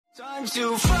Time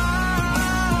to fly,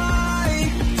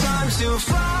 time to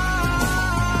fly.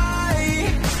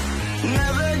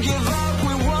 Never give up,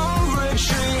 we won't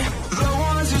retreat. The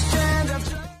ones who stand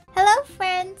after. Hello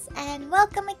friends, and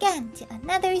welcome again to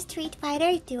another Street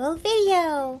Fighter Duel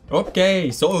video.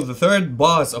 Okay, so the third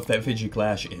boss of the Effigy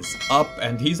clash is up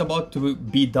and he's about to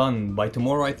be done by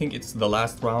tomorrow. I think it's the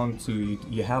last round, so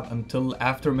you have until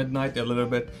after midnight a little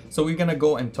bit. So we're gonna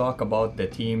go and talk about the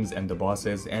teams and the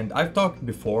bosses, and I've talked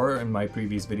before in my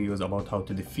previous videos about how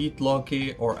to defeat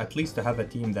Loki, or at least to have a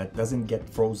team that doesn't get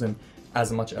frozen as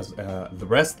much as the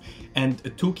rest, and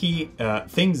two key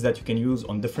things that you can use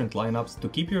on different lineups to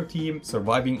keep your team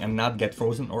surviving and not get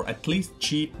frozen, or at least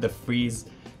cheat the freeze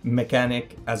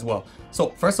mechanic as well. So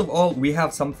first of all, we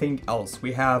have something else.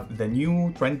 We have the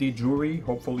new trendy T.Juri.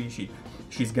 Hopefully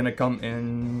she's gonna come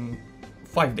in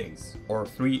 5 days or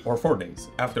 3 or 4 days,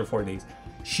 after 4 days.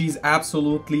 She's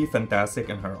absolutely fantastic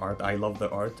in her art. I love the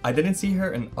art. I didn't see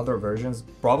her in other versions.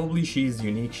 Probably she's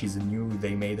unique, she's new,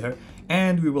 they made her.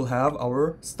 And we will have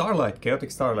our Starlight,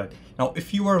 Chaotic Starlight. Now,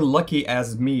 if you were lucky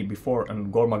as me before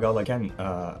in Gormagala Ken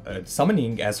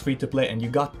summoning as free to play, and you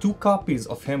got 2 copies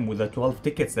of him with the 12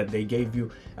 tickets that they gave you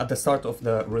at the start of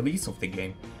the release of the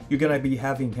game, you're gonna be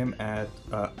having him at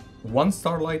 1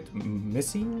 Starlight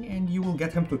missing, and you will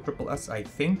get him to triple S, I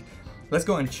think. Let's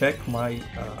go and check my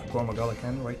Gormagala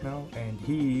Ken right now, and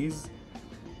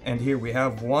here we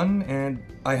have 1, and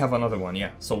I have another one, yeah.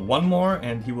 So 1 more,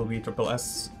 and he will be triple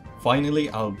S. Finally,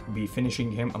 I'll be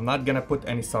finishing him. I'm not gonna put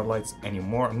any Starlights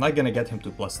anymore. I'm not gonna get him to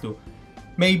 +2.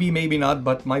 Maybe, maybe not,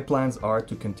 but my plans are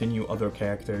to continue other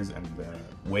characters and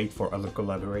wait for other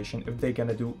collaboration if they're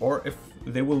gonna do, or if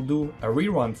they will do a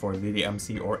rerun for the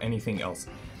DMC or anything else.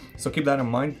 So keep that in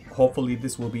mind. Hopefully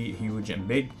this will be huge and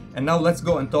big. And now let's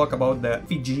go and talk about the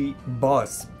Effigy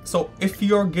boss. So if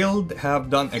your guild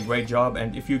have done a great job,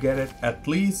 and if you get it at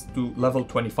least to level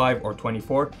 25 or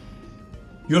 24,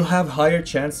 you'll have higher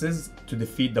chances to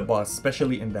defeat the boss,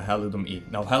 especially in the Halidom E.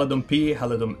 Now Halidom P,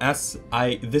 Halidom S,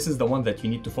 this is the one that you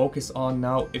need to focus on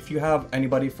now. If you have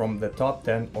anybody from the top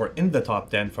 10 or in the top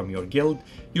 10 from your guild,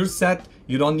 you're set.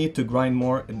 You don't need to grind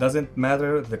more. It doesn't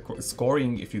matter the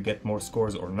scoring if you get more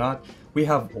scores or not. We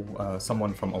have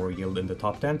someone from our guild in the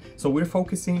top 10, so we're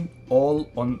focusing all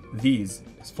on these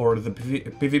for the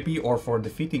PvP or for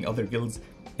defeating other guilds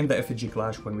in the Effigy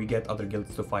clash when we get other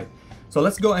guilds to fight. So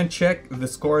let's go and check the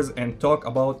scores and talk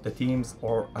about the teams,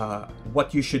 or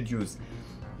what you should use.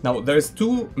 Now there's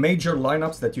 2 major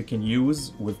lineups that you can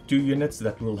use with 2 units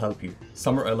that will help you.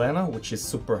 Summer Elena, which is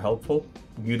super helpful.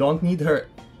 You don't need her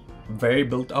very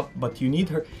built up, but you need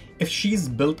her. If she's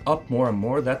built up more and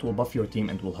more, that will buff your team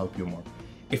and will help you more.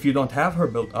 If you don't have her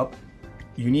built up,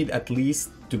 you need at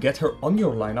least to get her on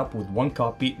your lineup with 1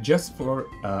 copy just for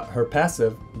her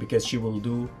passive, because she will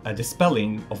do a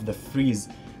dispelling of the freeze.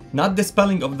 Not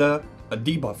dispelling of the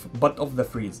debuff, but of the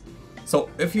freeze. So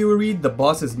if you read the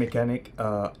boss's mechanic,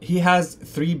 he has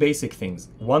 3 basic things.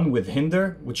 1 with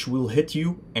hinder, which will hit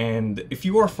you, and if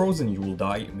you are frozen, you will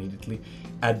die immediately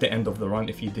at the end of the run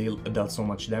if you deal so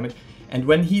much damage. And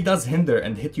when he does hinder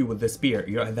and hit you with the spear,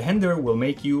 the hinder will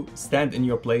make you stand in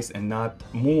your place and not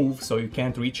move, so you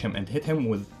can't reach him and hit him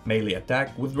with melee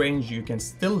attack. With range, you can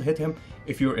still hit him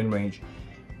if you're in range.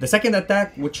 The second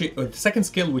attack, the second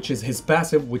skill, which is his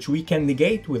passive, which we can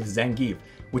negate with Zangief,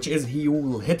 which is he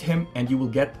will hit him and you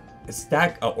will get a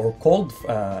stack or cold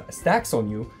stacks on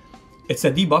you. It's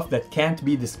a debuff that can't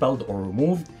be dispelled or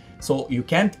removed, so you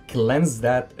can't cleanse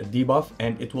that debuff,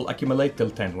 and it will accumulate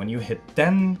till 10. When you hit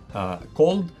 10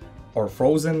 cold or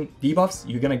frozen debuffs,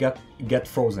 you're gonna get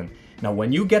frozen. Now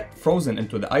when you get frozen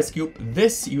into the ice cube,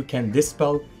 this you can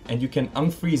dispel and you can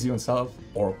unfreeze yourself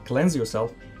or cleanse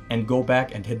yourself and go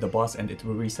back and hit the boss, and it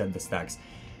will reset the stacks.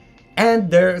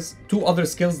 And there's 2 other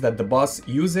skills that the boss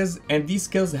uses, and these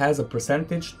skills has a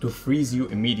percentage to freeze you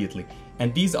immediately.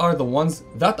 And these are the ones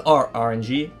that are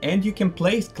RNG, and you can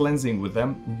place cleansing with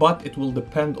them, but it will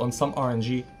depend on some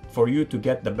RNG for you to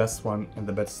get the best one and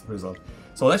the best result.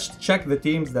 So let's check the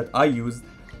teams that I used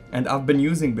and I've been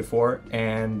using before,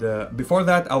 and before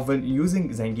that I've been using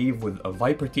Zangief with a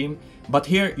Viper team, but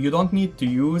here you don't need to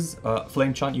use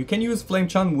Flame Chun. You can use Flame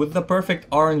Chun with the perfect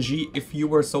RNG if you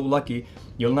were so lucky.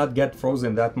 You'll not get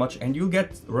frozen that much and you'll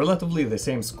get relatively the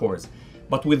same scores.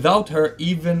 But without her,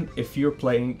 even if you're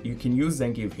playing, you can use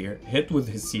Zangief here, hit with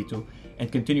his C2 and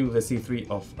continue with the C3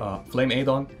 of Flame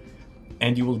Adon,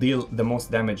 and you will deal the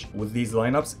most damage with these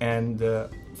lineups. And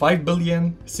 5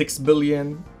 billion, 6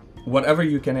 billion, whatever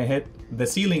you can hit, the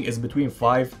ceiling is between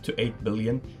 5 to 8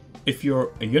 billion if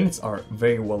your units are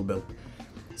very well built.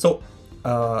 So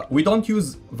We don't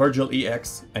use Virgil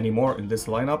EX anymore in this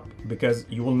lineup because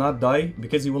you will not die,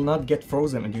 because you will not get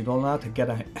frozen and you do not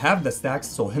have the stacks,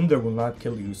 so Hinder will not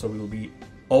kill you, so you will be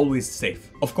always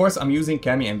safe. Of course, I'm using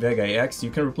Cammy and Vega EX.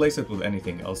 You can replace it with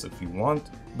anything else if you want,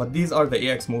 but these are the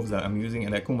EX moves that I'm using,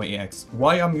 and Akuma EX.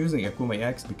 Why I'm using Akuma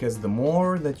EX? Because the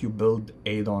more that you build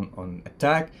Adon on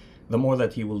attack, the more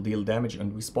that he will deal damage,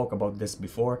 and we spoke about this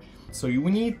before. So you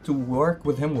need to work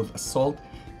with him with Assault.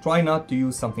 Try not to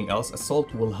use something else.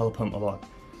 Assault will help him a lot.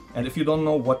 And if you don't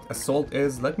know what Assault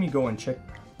is, let me go and check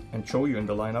and show you in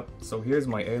the lineup. So here's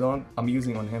my Adon. I'm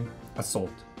using on him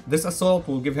Assault. This Assault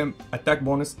will give him attack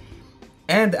bonus,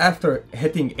 and after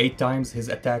hitting 8 times, his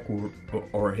attack will,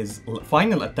 or his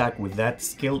final attack with that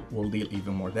skill will deal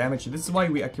even more damage. This is why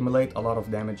we accumulate a lot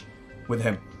of damage with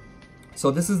him.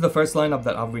 So this is the first lineup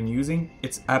that I've been using.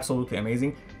 It's absolutely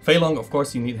amazing. Fei Long, of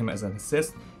course, you need him as an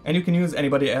assist, and you can use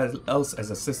anybody else as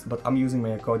assist, but I'm using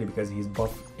Mayakodi because he's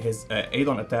buff his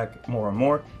Adon attack more and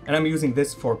more, and I'm using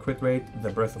this for crit rate, the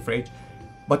Breath of Rage,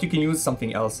 but you can use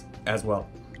something else as well.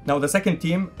 Now the second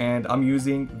team, and I'm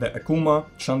using the Akuma,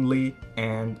 Chun-Li,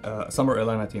 and Summer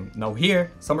Elena team. Now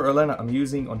here, Summer Elena, I'm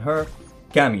using on her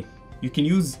Cammy. You can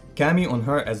use Cammy on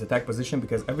her as attack position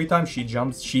because every time she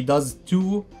jumps, she does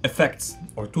 2 effects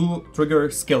or 2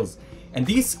 trigger skills. And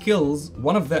these skills,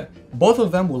 both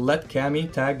of them will let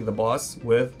Cammy tag the boss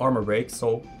with armor break,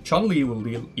 so Chun-Li will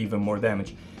deal even more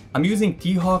damage. I'm using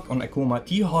T-Hawk on Akuma.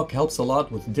 T-Hawk helps a lot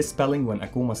with dispelling when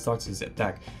Akuma starts his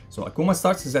attack. So Akuma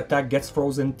starts his attack, gets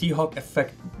frozen, T-Hawk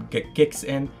effect kicks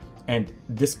in and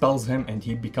dispels him, and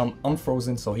he becomes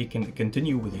unfrozen so he can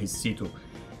continue with his C2.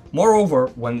 Moreover,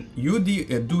 when you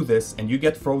do this and you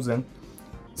get frozen,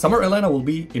 Summer Elena will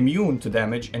be immune to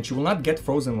damage and she will not get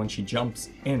frozen when she jumps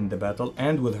in the battle,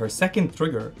 and with her second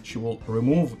trigger she will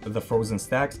remove the frozen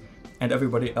stacks and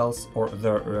everybody else, or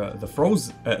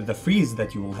the freeze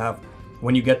that you will have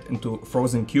when you get into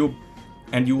frozen cube,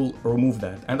 and you will remove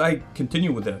that. And I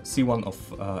continue with the C1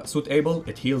 of Suit Able,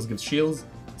 it heals, gives shields,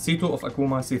 C2 of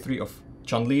Akuma, C3 of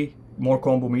Chun-Li, more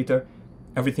combo meter,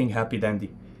 everything happy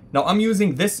dandy. Now I'm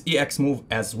using this EX move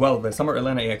as well, the Summer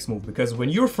Elena EX move, because when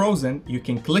you're frozen, you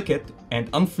can click it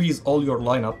and unfreeze all your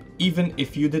lineup, even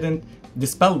if you didn't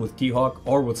dispel with T-Hawk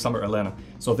or with Summer Elena.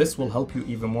 So this will help you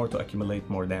even more to accumulate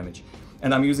more damage.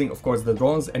 And I'm using, of course, the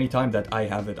drones. Anytime that I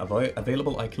have it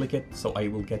available, I click it, so I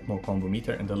will get more combo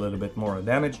meter and a little bit more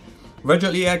damage.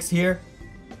 Virgil EX here,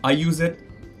 I use it.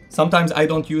 Sometimes I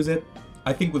don't use it.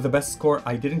 I think with the best score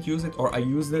I didn't use it, or I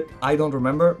used it, I don't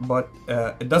remember, but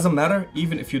it doesn't matter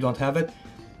even if you don't have it.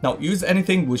 Now use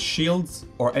anything with shields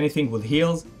or anything with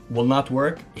heals will not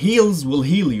work. Heals will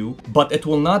heal you, but it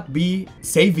will not be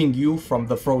saving you from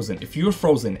the frozen. If you're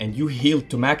frozen and you heal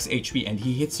to max HP and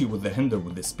he hits you with the hinder,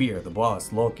 with the spear, the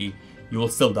boss, Loki, you will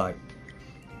still die.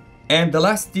 And the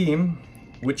last team,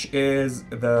 which is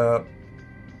the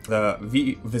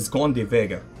Visconde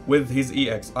Vega with his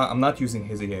EX. I'm not using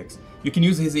his EX. You can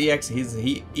use his EX. His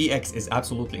EX is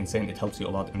absolutely insane. It helps you a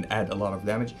lot and add a lot of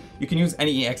damage. You can use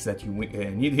any EX that you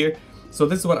need here. So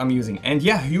this is what I'm using. And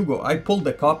yeah, Hugo, I pulled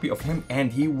a copy of him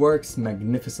and he works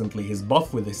magnificently. His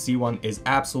buff with his C1 is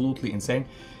absolutely insane.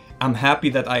 I'm happy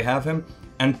that I have him.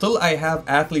 Until I have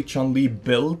Athlete Chun-Li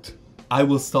built, I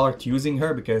will start using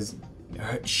her because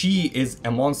she is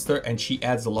a monster and she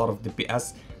adds a lot of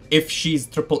DPS if she's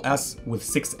triple S with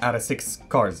 6 out of 6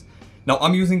 cards. Now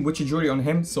I'm using T.Juri on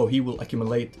him, so he will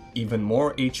accumulate even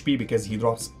more HP because he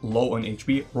drops low on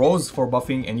HP. Rose for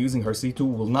buffing and using her C2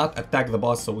 will not attack the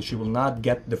boss, so she will not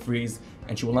get the freeze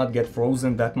and she will not get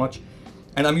frozen that much.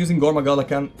 And I'm using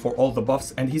Gormagalakan for all the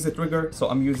buffs, and he's a trigger, so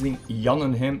I'm using Yun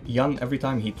on him. Yun, every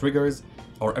time he triggers,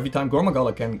 or every time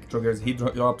Gormagalakan triggers, he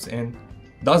drops in,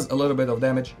 does a little bit of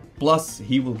damage, plus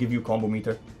he will give you combo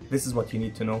meter. This is what you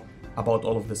need to know about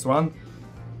all of this run.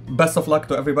 Best of luck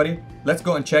to everybody. Let's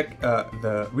go and check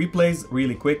the replays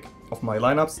really quick of my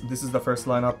lineups. This is the first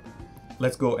lineup.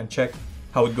 Let's go and check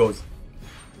how it goes.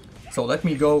 So let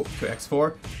me go to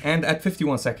X4, and at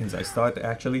 51 seconds I start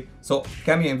actually. So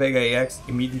Cammy and Vega EX,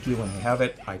 immediately when I have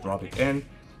it, I drop it in.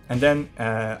 And then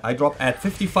I drop at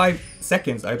 55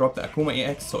 seconds, I drop the Akuma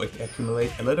EX, so it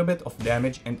accumulates a little bit of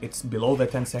damage, and it's below the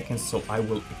 10 seconds, so I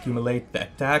will accumulate the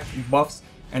attack buffs,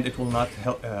 and it will not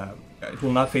help. It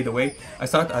will not fade away. I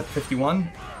start at 51,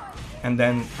 and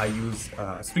then I use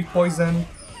Street Poison,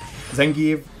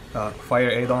 Zangief, Fire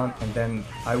Adon, and then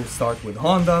I will start with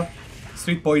Honda,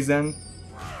 Street Poison,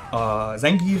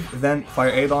 Zangief, then Fire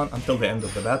Adon until the end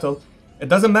of the battle. It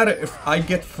doesn't matter if I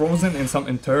get frozen in some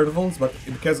intervals, but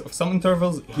because of some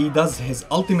intervals, he does his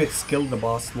ultimate skill, the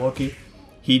boss Loki,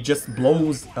 he just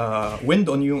blows wind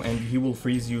on you and he will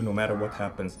freeze you no matter what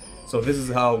happens. So this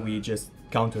is how we just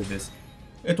counter this.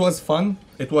 It was fun,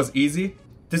 it was easy.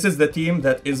 This is the team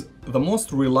that is the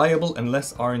most reliable and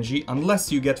less RNG,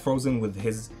 unless you get frozen with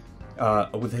his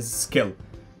skill.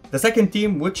 The second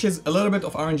team, which is a little bit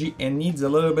of RNG and needs a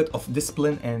little bit of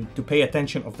discipline and to pay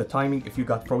attention of the timing if you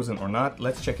got frozen or not.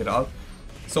 Let's check it out.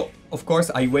 So, of course,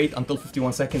 I wait until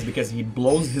 51 seconds because he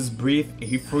blows his breath,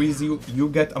 he freezes you, you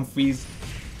get unfreeze,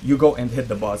 you go and hit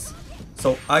the boss.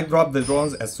 So I drop the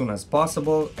drones as soon as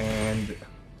possible, and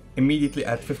immediately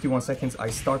at 51 seconds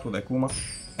I start with Akuma.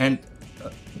 And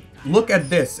look at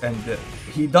this, and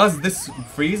he does this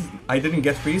freeze. I didn't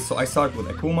get freeze, so I start with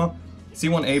Akuma,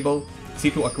 C1 Abel,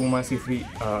 C2 Akuma,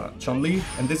 C3 Chun-li,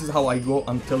 and this is how I go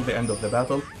until the end of the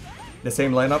battle. The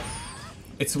same lineup.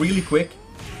 It's really quick.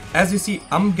 As you see,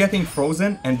 I'm getting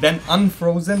frozen and then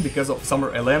unfrozen because of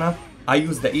Summer Elena. I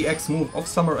use the EX move of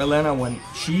Summer Elena when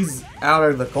she's out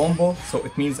of the combo, so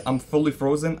it means I'm fully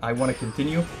frozen. I want to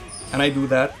continue, and I do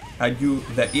that. I do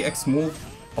the EX move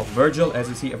of Virgil. As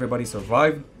you see, everybody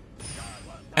survived.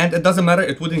 And it doesn't matter,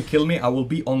 it wouldn't kill me. I will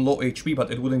be on low HP,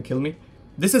 but it wouldn't kill me.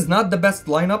 This is not the best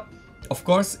lineup. Of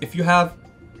course, if you have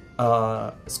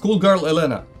Schoolgirl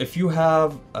Elena, if you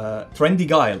have Trendy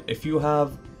Guile, if you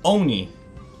have Oni,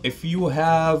 if you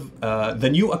have the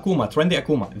new Akuma, Trendy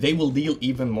Akuma, they will deal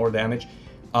even more damage.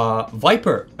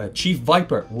 Viper, Chief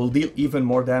Viper will deal even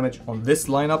more damage on this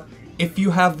lineup. If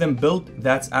you have them built,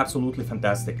 that's absolutely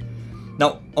fantastic.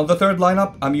 Now, on the third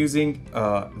lineup, I'm using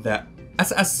the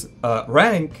SS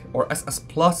rank or SS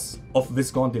plus of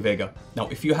Visconti Vega. Now,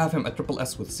 if you have him at triple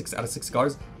S with 6 out of 6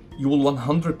 cards, you will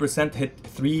 100% hit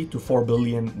 3 to 4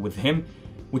 billion with him,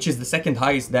 which is the second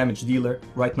highest damage dealer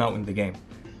right now in the game.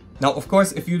 Now, of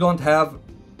course, if you don't have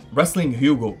Wrestling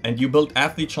Hugo and you build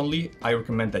Athlete Chun-li, I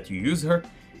recommend that you use her.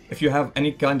 If you have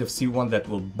any kind of C1 that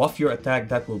will buff your attack,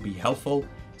 that will be helpful.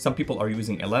 Some people are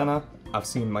using Elena. I've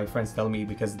seen my friends tell me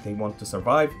because they want to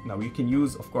survive. Now you can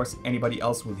use, of course, anybody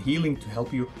else with healing to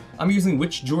help you. I'm using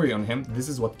T.Juri on him. This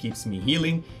is what keeps me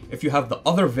healing. If you have the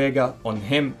other Vega on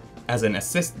him as an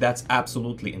assist, that's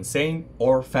absolutely insane.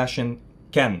 Or Fashion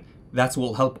Ken. That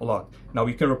will help a lot. Now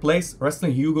you can replace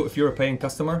Wrestling Hugo if you're a paying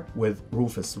customer with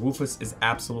Rufus. Rufus is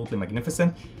absolutely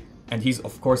magnificent. And he's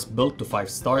of course built to 5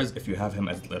 stars if you have him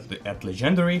at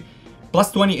Legendary. Plus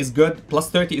 20 is good, plus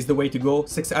 30 is the way to go.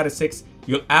 6 out of 6,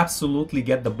 you'll absolutely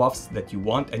get the buffs that you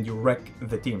want and you wreck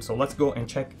the team. So let's go and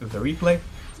check the replay.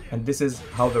 And this is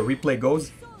how the replay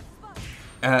goes.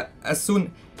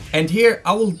 And here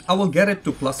I will get it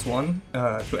to +1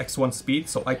 to X1 speed,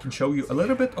 so I can show you a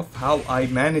little bit of how I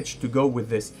managed to go with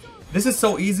this. This is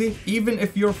so easy, even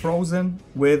if you're frozen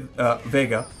with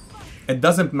Vega, it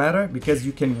doesn't matter because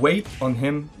you can wait on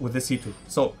him with the C2.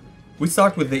 So we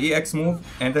start with the EX move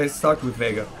and I start with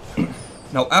Vega.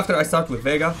 Now after I start with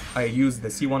Vega, I use the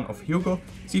C1 of Hugo,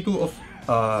 C2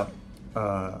 of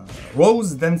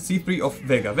Rose, then C3 of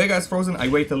Vega. Vega is frozen, I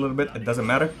wait a little bit, it doesn't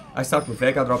matter. I start with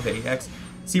Vega, drop the EX,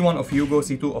 C1 of Hugo,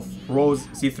 C2 of Rose,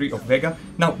 C3 of Vega.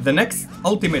 Now the next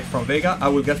ultimate from Vega, I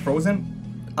will get frozen.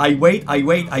 I wait,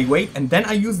 and then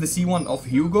I use the C1 of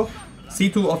Hugo,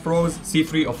 C2 of Rose,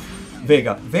 C3 of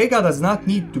Vega. Vega does not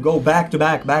need to go back to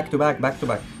back.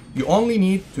 You only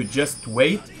need to just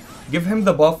wait, give him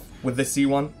the buff with the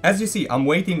C1. As you see, I'm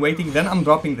waiting, then I'm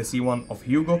dropping the C1 of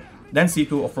Hugo, then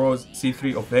C2 of Rose,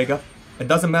 C3 of Vega. It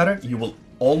doesn't matter, you will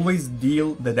always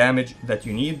deal the damage that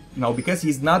you need. Now, because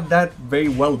he's not that very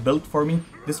well built for me,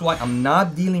 this is why I'm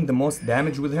not dealing the most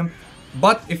damage with him.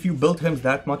 But if you build him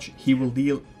that much, he will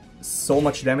deal so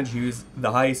much damage. He is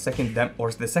the highest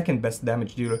the second best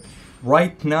damage dealer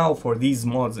right now for these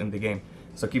mods in the game.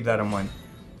 So keep that in mind.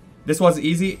 This was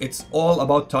easy. It's all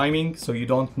about timing, so you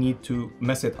don't need to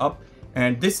mess it up.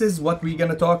 And this is what we're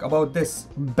gonna talk about this.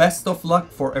 Best of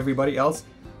luck for everybody else.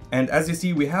 And as you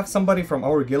see, we have somebody from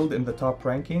our guild in the top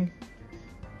ranking.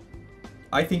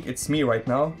 I think it's me right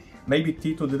now. Maybe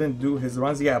Tito didn't do his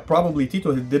runs. Yeah, probably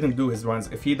Tito didn't do his runs.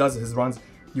 If he does his runs,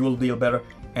 you will deal better.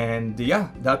 And yeah,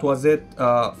 that was it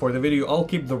for the video. I'll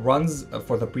keep the runs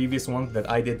for the previous ones that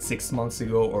I did 6 months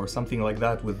ago or something like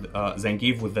that with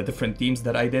Zangief, with the different teams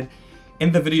that I did,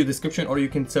 in the video description, or you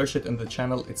can search it in the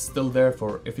channel. It's still there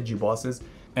for Effigy bosses.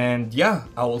 And yeah,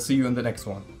 I will see you in the next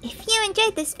one. If you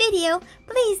enjoyed this video,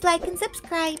 please like and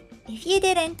subscribe. If you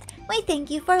didn't, we thank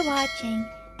you for watching.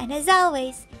 And as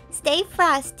always, stay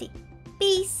frosty.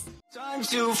 Peace. Time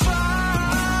to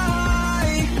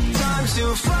fight, time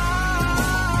to fight.